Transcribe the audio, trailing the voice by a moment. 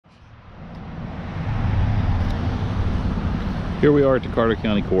Here we are at the Carter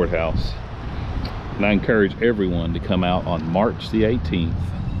County Courthouse, and I encourage everyone to come out on March the 18th,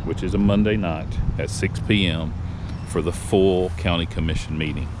 which is a Monday night at 6 p.m. for the full County Commission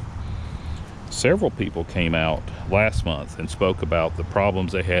meeting. Several people came out last month and spoke about the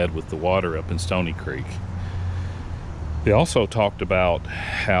problems they had with the water up in Stony Creek. They also talked about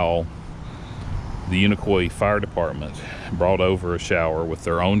how the Unicoi Fire Department brought over a shower with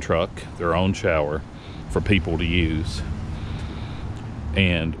their own truck, their own shower for people to use.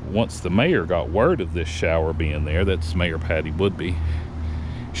 And once the mayor got word of this shower being there, that's Mayor Patty Woodby,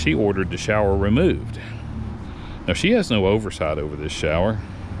 she ordered the shower removed. Now, she has no oversight over this shower.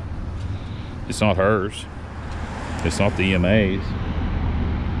 It's not hers. It's not the EMA's.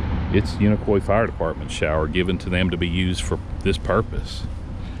 It's Unicoi Fire Department shower given to them to be used for this purpose.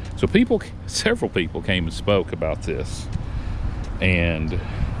 So several people came and spoke about this. And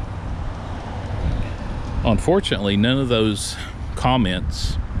unfortunately, none of those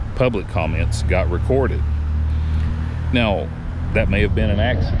comments, public comments, got recorded. Now, that may have been an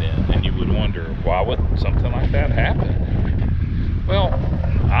accident, and you would wonder, why would something like that happen? Well,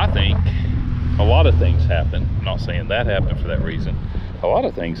 I think a lot of things happen. I'm not saying that happened for that reason. A lot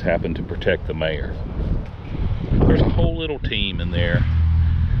of things happen to protect the mayor. There's a whole little team in there,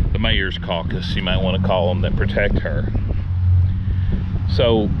 the mayor's caucus, you might want to call them, that protect her.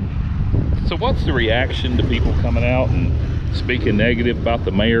 So what's the reaction to people coming out and speaking negative about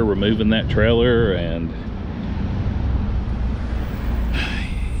the mayor removing that trailer, and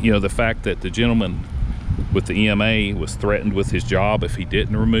the fact that the gentleman with the EMA was threatened with his job if he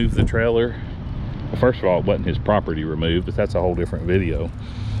didn't remove the trailer? Well, first of all, it wasn't his property removed, but that's a whole different video.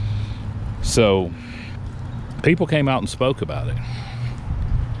 So people came out and spoke about it.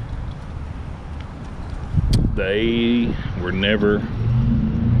 They were never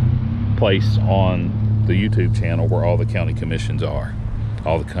placed on the YouTube channel where all the county commissions are,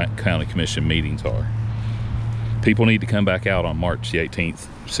 all the county commission meetings are. People need to come back out on March the 18th,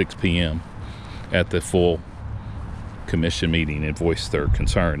 6 p.m. at the full commission meeting and voice their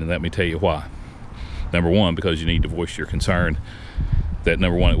concern. And let me tell you why. Number one, because you need to voice your concern that,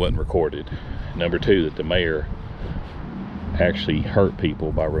 number one, it wasn't recorded. Number two, that the mayor actually hurt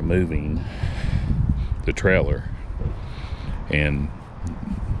people by removing the trailer. And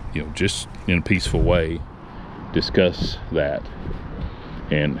just in a peaceful way, discuss that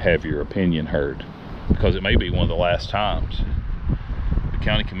and have your opinion heard, because it may be one of the last times the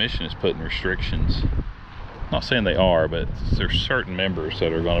county commission is putting restrictions. I'm not saying they are, but there's certain members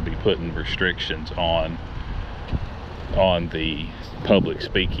that are going to be putting restrictions on the public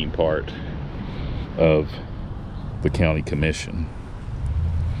speaking part of the county commission.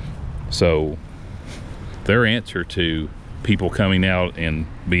 So their answer to people coming out and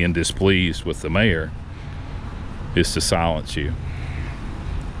being displeased with the mayor is to silence you,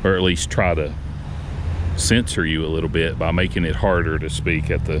 or at least try to censor you a little bit by making it harder to speak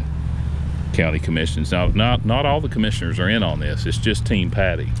at the county commissions. Now, not all the commissioners are in on this. It's just Team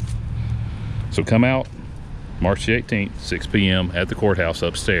Patty. So come out March the 18th, 6 p.m. at the courthouse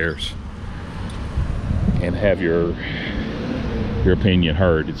upstairs and have your opinion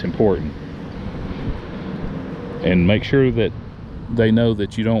heard. It's important. And make sure that they know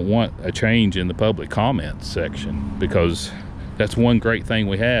that you don't want a change in the public comments section, because that's one great thing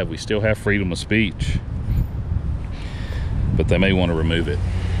we have. We still have freedom of speech, but they may want to remove it.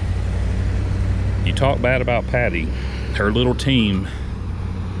 You talk bad about Patty, her little team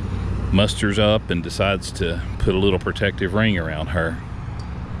musters up and decides to put a little protective ring around her.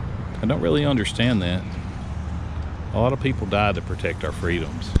 I don't really understand that. A lot of people died to protect our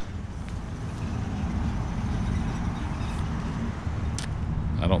freedoms.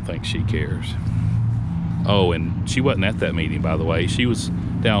 I don't think she cares. Oh, and she wasn't at that meeting, by the way. She was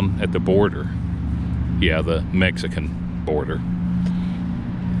down at the border. Yeah, the Mexican border.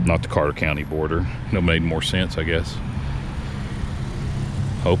 Not the Carter County border. That made more sense, I guess.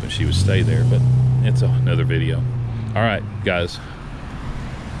 Hoping she would stay there, but it's another video. All right, guys.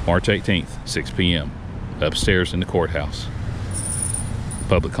 March 18th, 6 p.m. upstairs in the courthouse.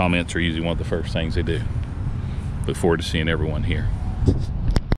 Public comments are usually one of the first things they do. Look forward to seeing everyone here.